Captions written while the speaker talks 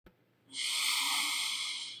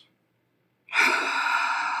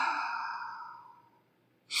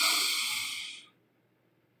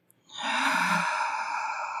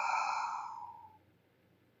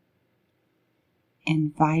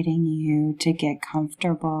inviting you to get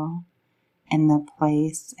comfortable in the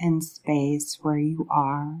place and space where you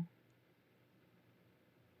are.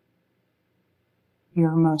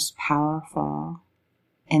 You're most powerful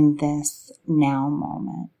in this now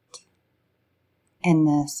moment, in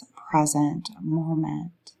this present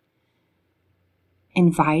moment,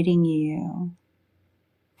 inviting you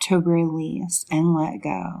to release and let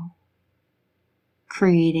go,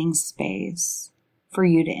 creating space for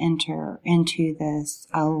you to enter into this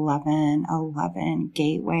 11:11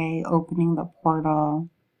 gateway, opening the portal.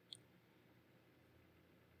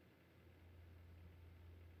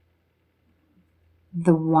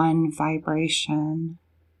 The one vibration,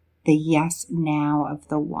 the yes now of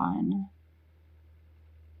the one,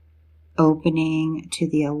 opening to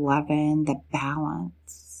the 11, the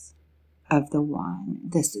balance of the one,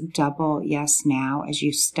 this double yes now as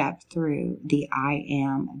you step through the I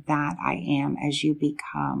am, that I am, as you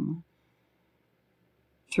become,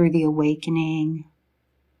 through the awakening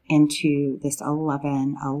into this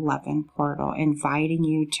 11:11 portal, inviting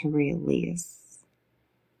you to release.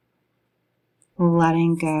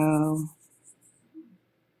 Letting go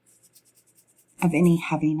of any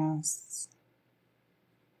heaviness,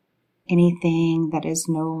 anything that is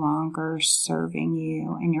no longer serving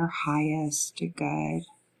you in your highest good.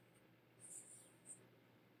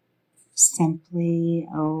 Simply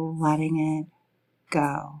letting it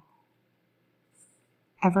go.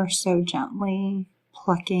 Ever so gently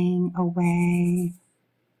plucking away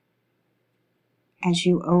as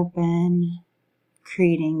you open,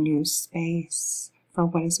 creating new space for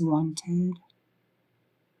what is wanted,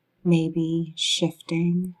 maybe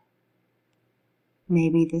shifting.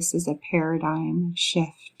 Maybe this is a paradigm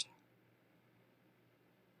shift,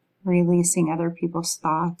 releasing other people's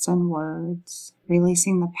thoughts and words,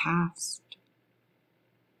 releasing the past,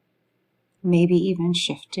 maybe even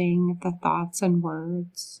shifting the thoughts and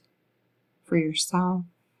words for yourself.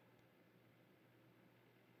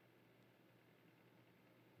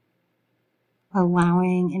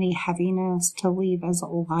 Allowing any heaviness to leave as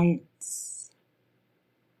lights.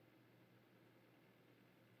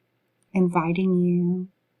 Inviting you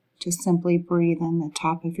to simply breathe in the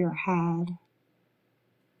top of your head,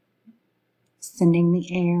 sending the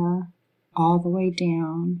air all the way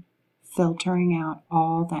down, filtering out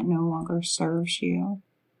all that no longer serves you,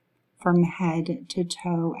 from head to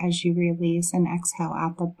toe as you release and exhale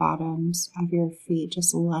at the bottoms of your feet,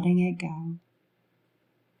 just letting it go.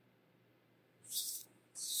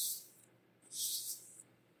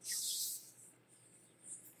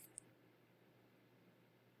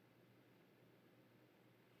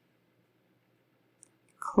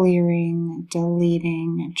 Clearing,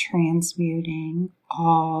 deleting, transmuting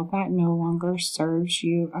all that no longer serves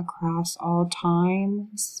you across all time,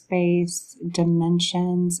 space,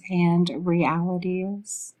 dimensions, and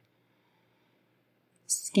realities.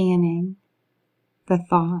 Scanning the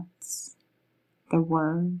thoughts, the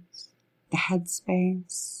words, the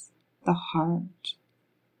headspace, the heart,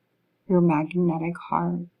 your magnetic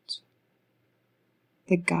heart,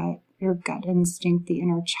 the gut, your gut instinct, the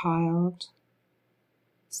inner child.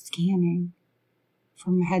 Scanning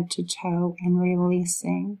from head to toe and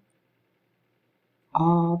releasing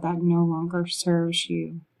all that no longer serves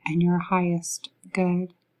you and your highest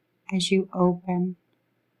good as you open,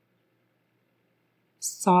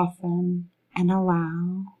 soften, and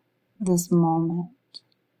allow this moment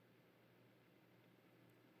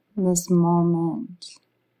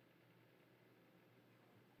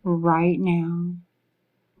right now,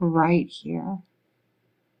 right here.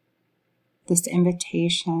 This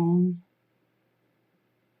invitation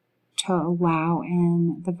to allow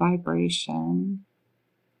in the vibration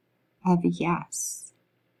of yes.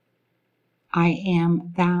 I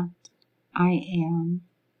am that I am.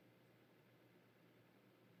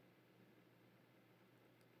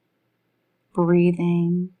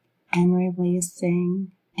 Breathing and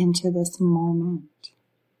releasing into this moment,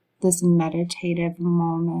 this meditative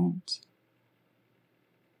moment,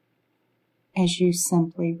 as you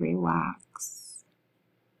simply relax.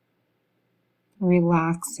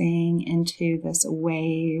 Relaxing into this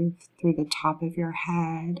wave through the top of your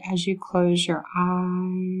head as you close your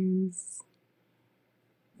eyes.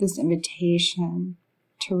 This invitation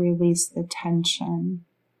to release the tension,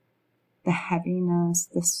 the heaviness,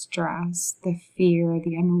 the stress, the fear,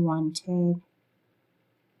 the unwanted.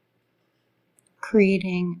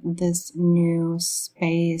 Creating this new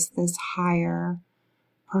space, this higher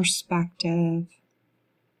perspective,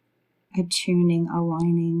 attuning,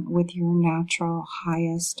 aligning with your natural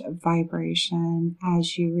highest vibration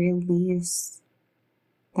as you release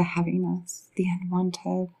the heaviness, the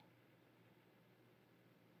unwanted.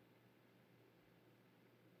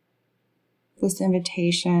 This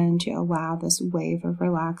invitation to allow this wave of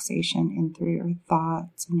relaxation in through your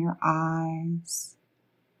thoughts and your eyes.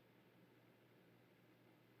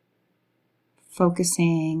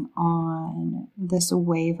 Focusing on this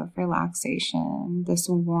wave of relaxation, this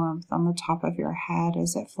warmth on the top of your head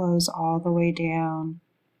as it flows all the way down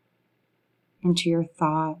into your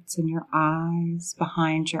thoughts and your eyes,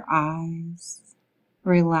 behind your eyes,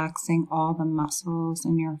 relaxing all the muscles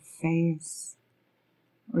in your face,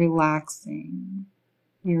 relaxing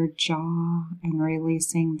your jaw and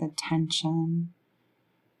releasing the tension,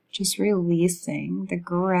 just releasing the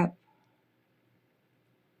grip,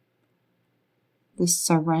 the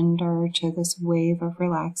surrender to this wave of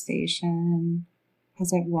relaxation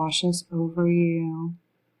as it washes over you,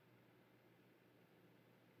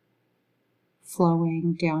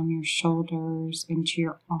 flowing down your shoulders into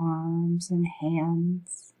your arms and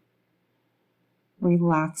hands,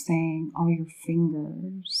 relaxing all your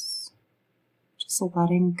fingers, just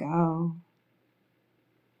letting go.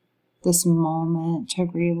 This moment to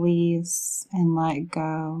release and let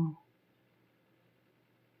go.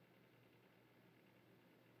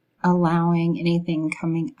 Allowing anything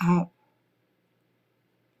coming up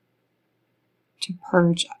to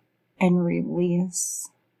purge and release.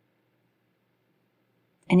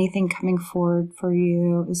 Anything coming forward for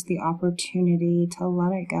you is the opportunity to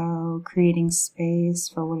let it go, creating space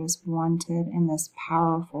for what is wanted in this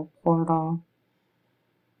powerful portal.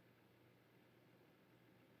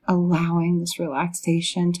 Allowing this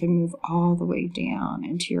relaxation to move all the way down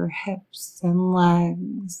into your hips and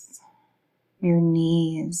legs, your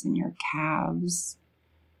knees and your calves,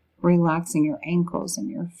 relaxing your ankles and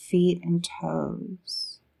your feet and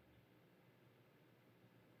toes.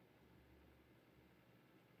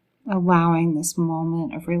 Allowing this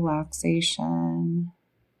moment of relaxation,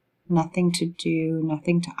 nothing to do,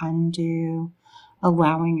 nothing to undo,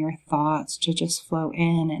 allowing your thoughts to just flow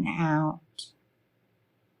in and out.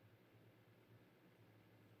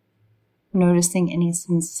 Noticing any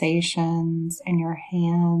sensations in your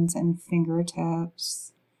hands and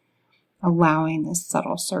fingertips, allowing this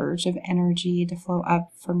subtle surge of energy to flow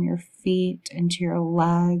up from your feet into your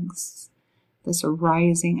legs, this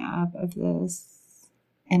rising up of this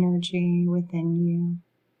energy within you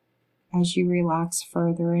as you relax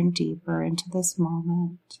further and deeper into this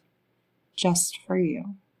moment, just for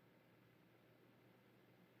you.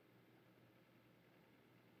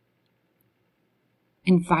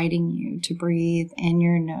 Inviting you to breathe in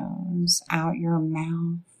your nose, out your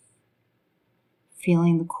mouth,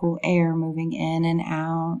 feeling the cool air moving in and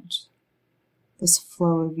out, this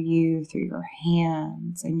flow of you through your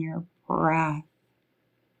hands and your breath.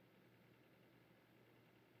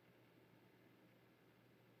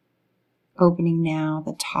 Opening now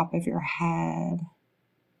the top of your head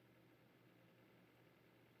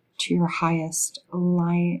to your highest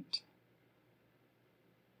light,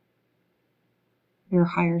 your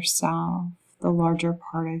higher self, the larger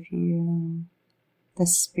part of you, the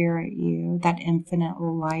spirit you, that infinite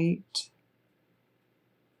light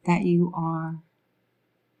that you are.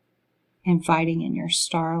 Inviting in your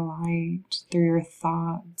starlight through your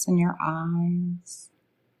thoughts and your eyes,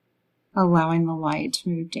 allowing the light to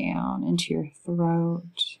move down into your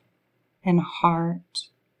throat and heart,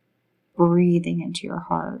 breathing into your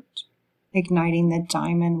heart, igniting the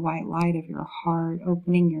diamond white light of your heart,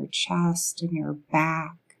 opening your chest and your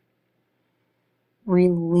back,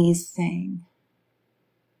 releasing,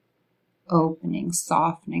 opening,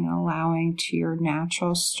 softening, allowing to your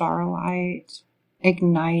natural starlight,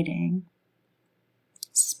 igniting,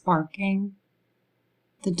 sparking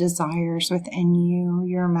the desires within you,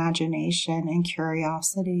 your imagination and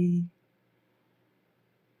curiosity,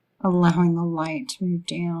 allowing the light to move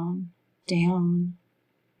down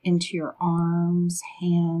into your arms,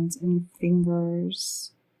 hands, and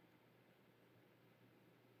fingers.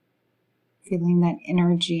 Feeling that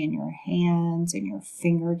energy in your hands and your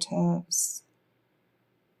fingertips.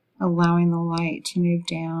 Allowing the light to move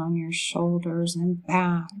down your shoulders and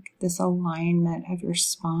back. This alignment of your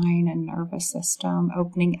spine and nervous system,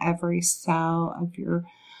 opening every cell of your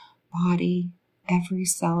body, every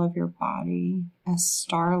cell of your body as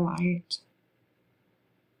starlight.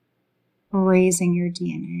 Raising your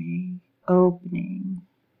DNA, opening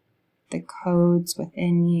the codes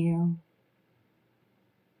within you.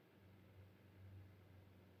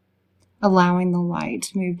 Allowing the light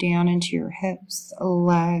to move down into your hips,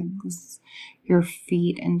 legs, your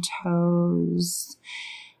feet and toes.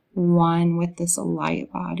 One with this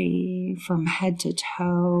light body from head to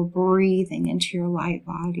toe, breathing into your light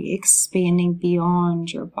body, expanding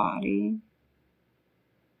beyond your body.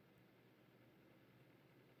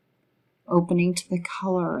 opening to the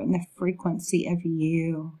color and the frequency of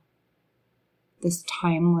you, this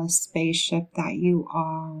timeless spaceship that you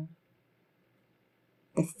are,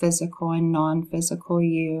 the physical and non-physical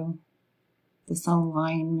you, this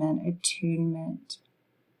alignment, attunement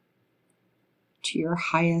to your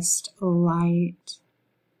highest light,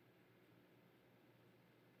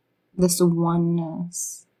 this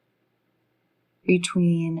oneness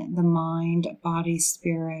between the mind, body,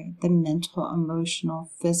 spirit, the mental, emotional,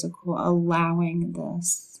 physical, allowing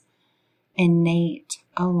this innate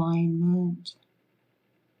alignment.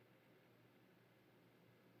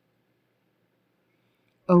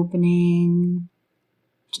 Opening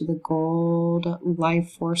to the gold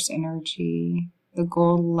life force energy, the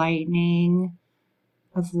gold lightning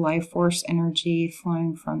of life force energy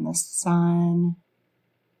flowing from the sun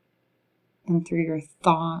and through your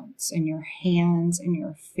thoughts and your hands and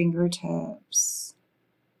your fingertips.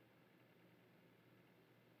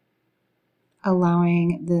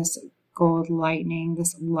 Allowing this gold lightning,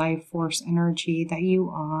 this life force energy that you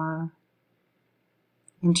are,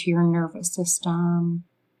 into your nervous system,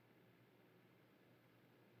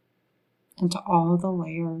 into all the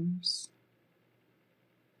layers.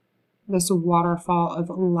 This waterfall of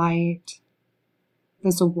light,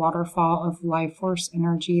 this waterfall of life force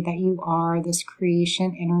energy that you are, this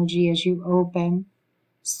creation energy as you open,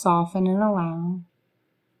 soften and allow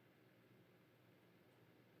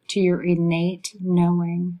to your innate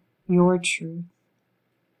knowing, your truth.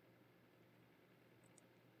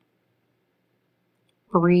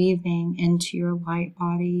 Breathing into your light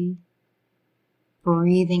body,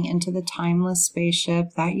 breathing into the timeless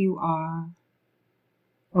spaceship that you are,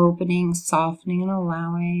 opening, softening, and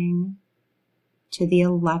allowing to the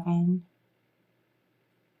 11,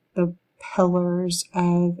 the pillars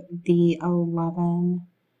of the 11,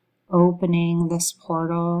 opening this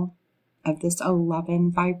portal of this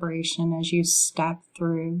 11 vibration as you step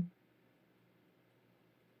through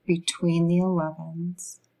between the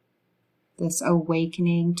 11s, this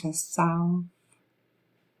awakening to self,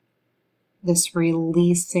 this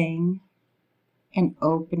releasing and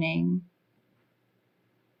opening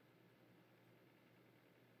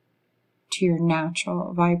to your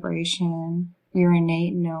natural vibration, your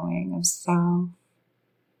innate knowing of self,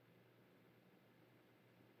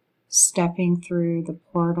 stepping through the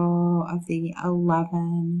portal of the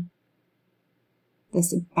 11,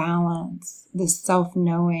 this balance, this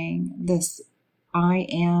self-knowing, this I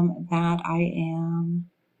am that I am,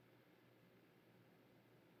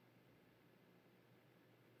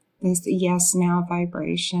 this yes now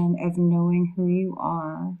vibration of knowing who you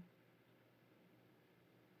are,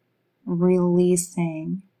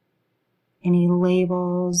 releasing any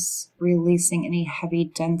labels, releasing any heavy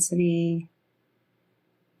density,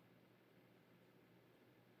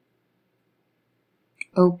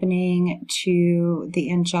 opening to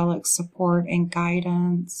the angelic support and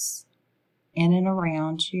guidance in and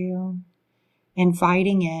around you,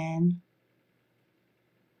 inviting in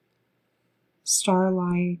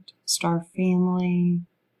starlight, star family,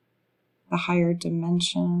 the higher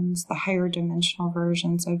dimensions, the higher dimensional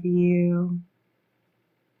versions of you,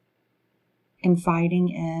 inviting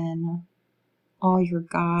in all your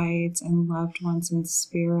guides and loved ones in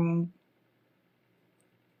spirit,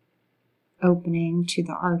 opening to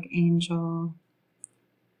the archangel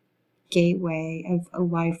gateway of a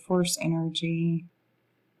life force energy,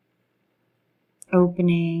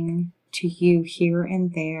 opening to you here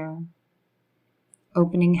and there,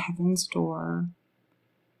 opening heaven's door,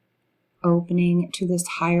 opening to this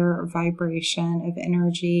higher vibration of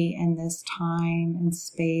energy and this time and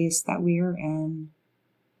space that we are in,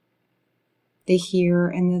 the here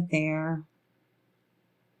and the there,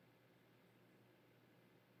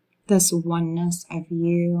 this oneness of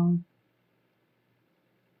you,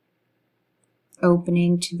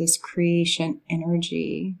 opening to this creation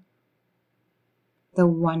energy, the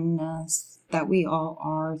oneness that we all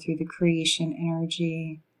are through the creation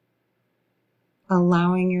energy,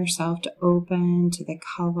 allowing yourself to open to the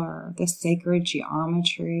color, the sacred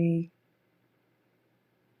geometry,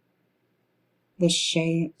 the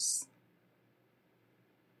shapes.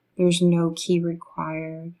 There's no key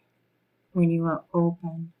required when you are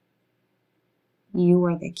open. You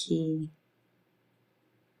are the key.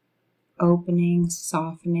 Opening,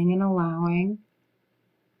 softening, and allowing.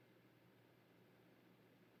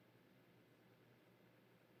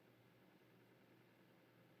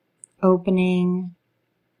 Opening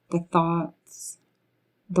the thoughts,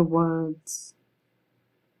 the words,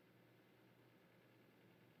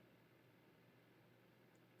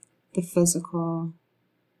 the physical,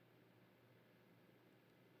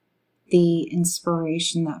 the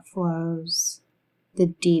inspiration that flows, the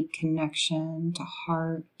deep connection to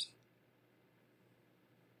heart,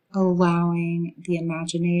 allowing the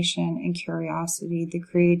imagination and curiosity, the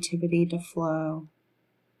creativity to flow.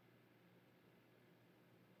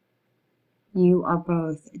 You are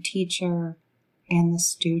both a teacher and the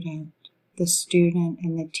student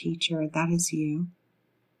and the teacher. That is you.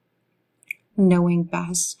 Knowing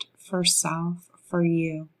best for self, for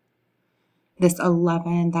you. This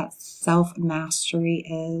 11, that self-mastery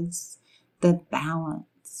is the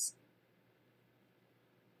balance.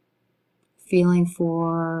 Feeling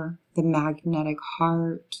for the magnetic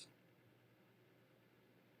heart,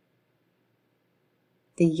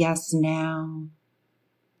 the yes now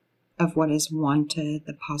of what is wanted,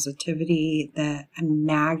 the positivity, the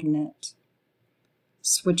magnet,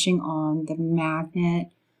 switching on the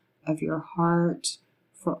magnet of your heart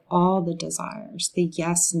for all the desires, the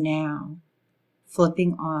yes now,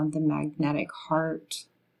 flipping on the magnetic heart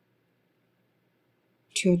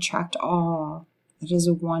to attract all that is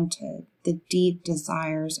wanted, the deep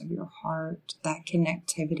desires of your heart, that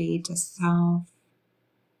connectivity to self,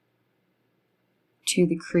 to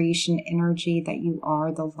the creation energy that you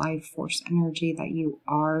are, the life force energy that you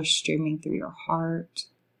are streaming through your heart,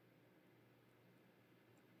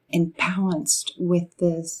 and balanced with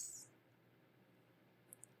this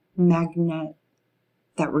magnet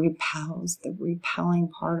that repels, the repelling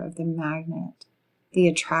part of the magnet, the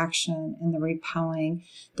attraction and the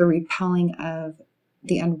repelling of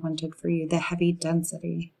the unwanted for you, the heavy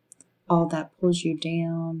density, all that pulls you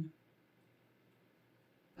down,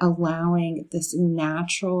 allowing this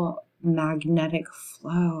natural magnetic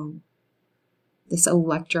flow, this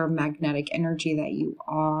electromagnetic energy that you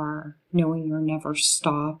are, knowing you're never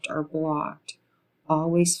stopped or blocked,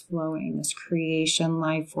 always flowing, this creation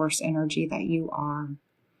life force energy that you are.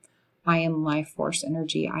 I am life force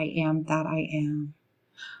energy. I am that I am.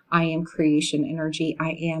 I am creation energy.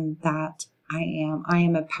 I am that I am. I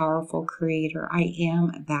am a powerful creator. I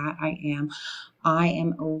am that I am. I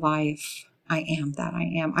am life. I am that I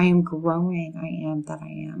am. I am growing. I am that I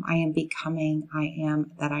am. I am becoming. I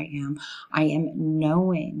am that I am. I am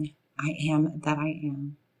knowing. I am that I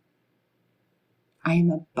am. I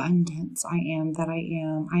am abundance. I am that I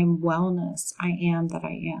am. I am wellness. I am that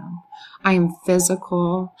I am. I am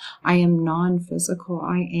physical. I am non-physical.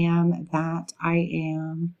 I am that I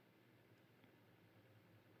am.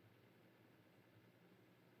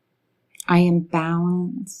 I am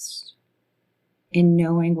balanced in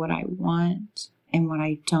knowing what I want and what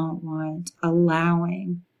I don't want,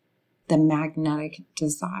 allowing the magnetic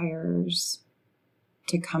desires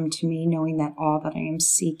to come to me, knowing that all that I am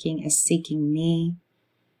seeking is seeking me,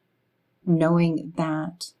 knowing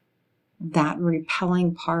that that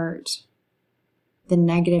repelling part, the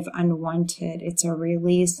negative unwanted, it's a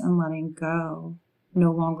release and letting go,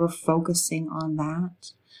 no longer focusing on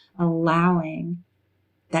that, allowing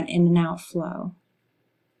that in and out flow.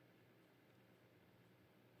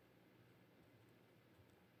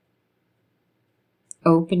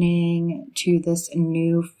 Opening to this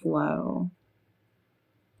new flow.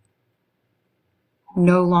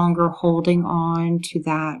 No longer holding on to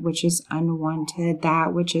that which is unwanted,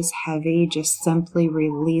 that which is heavy, just simply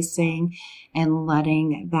releasing and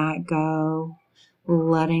letting that go,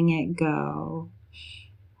 letting it go.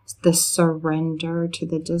 The surrender to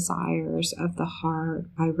the desires of the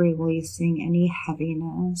heart by releasing any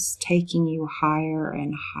heaviness, taking you higher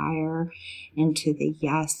and higher into the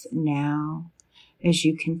yes now as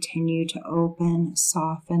you continue to open,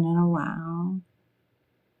 soften, and allow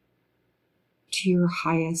to your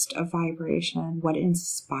highest of vibration, what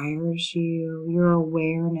inspires you, your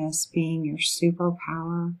awareness being your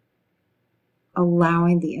superpower,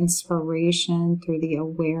 allowing the inspiration through the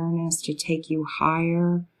awareness to take you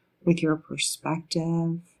higher with your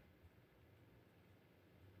perspective,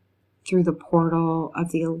 through the portal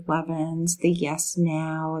of the 11s, the yes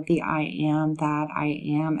now, the I am that I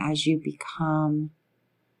am as you become,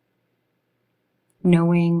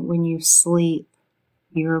 knowing when you sleep,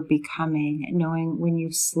 you're becoming, knowing when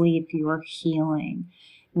you sleep, you are healing,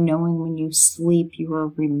 knowing when you sleep, you are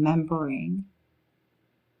remembering,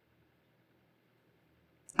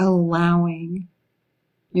 allowing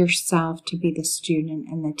yourself to be the student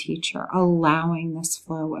and the teacher, allowing this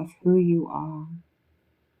flow of who you are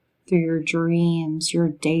through your dreams, your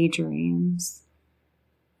daydreams,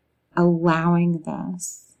 allowing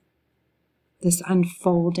this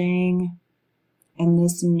unfolding and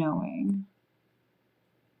this knowing.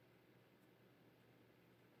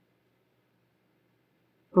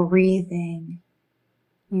 Breathing,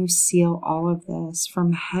 you seal all of this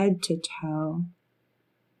from head to toe.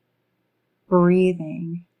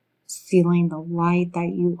 Breathing, sealing the light that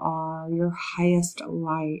you are, your highest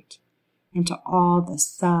light, into all the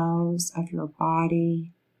cells of your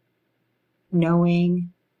body,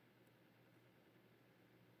 knowing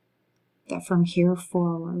that from here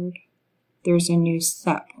forward, there's a new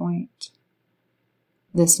set point,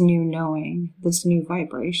 this new knowing, this new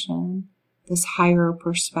vibration, this higher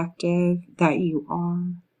perspective that you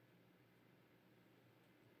are.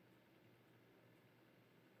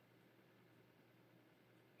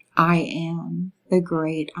 I am the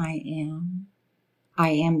great I am. I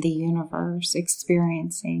am the universe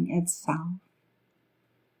experiencing itself.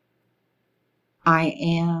 I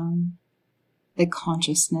am the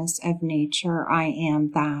consciousness of nature. I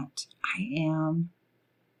am that. I am.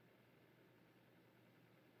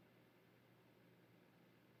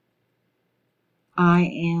 I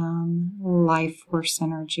am life force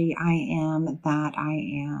energy. I am that I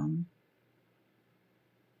am.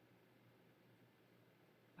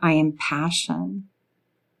 I am passion.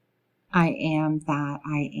 I am that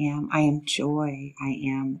I am. I am joy. I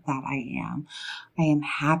am that I am. I am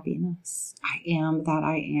happiness. I am that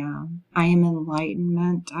I am. I am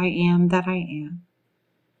enlightenment. I am that I am.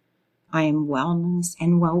 I am wellness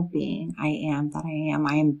and well-being. I am that I am.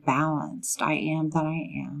 I am balanced. I am that I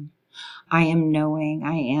am. I am knowing.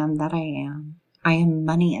 I am that I am. I am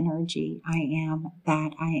money energy. I am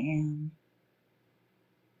that I am.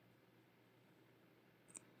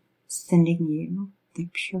 Sending you the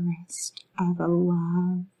purest of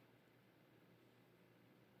love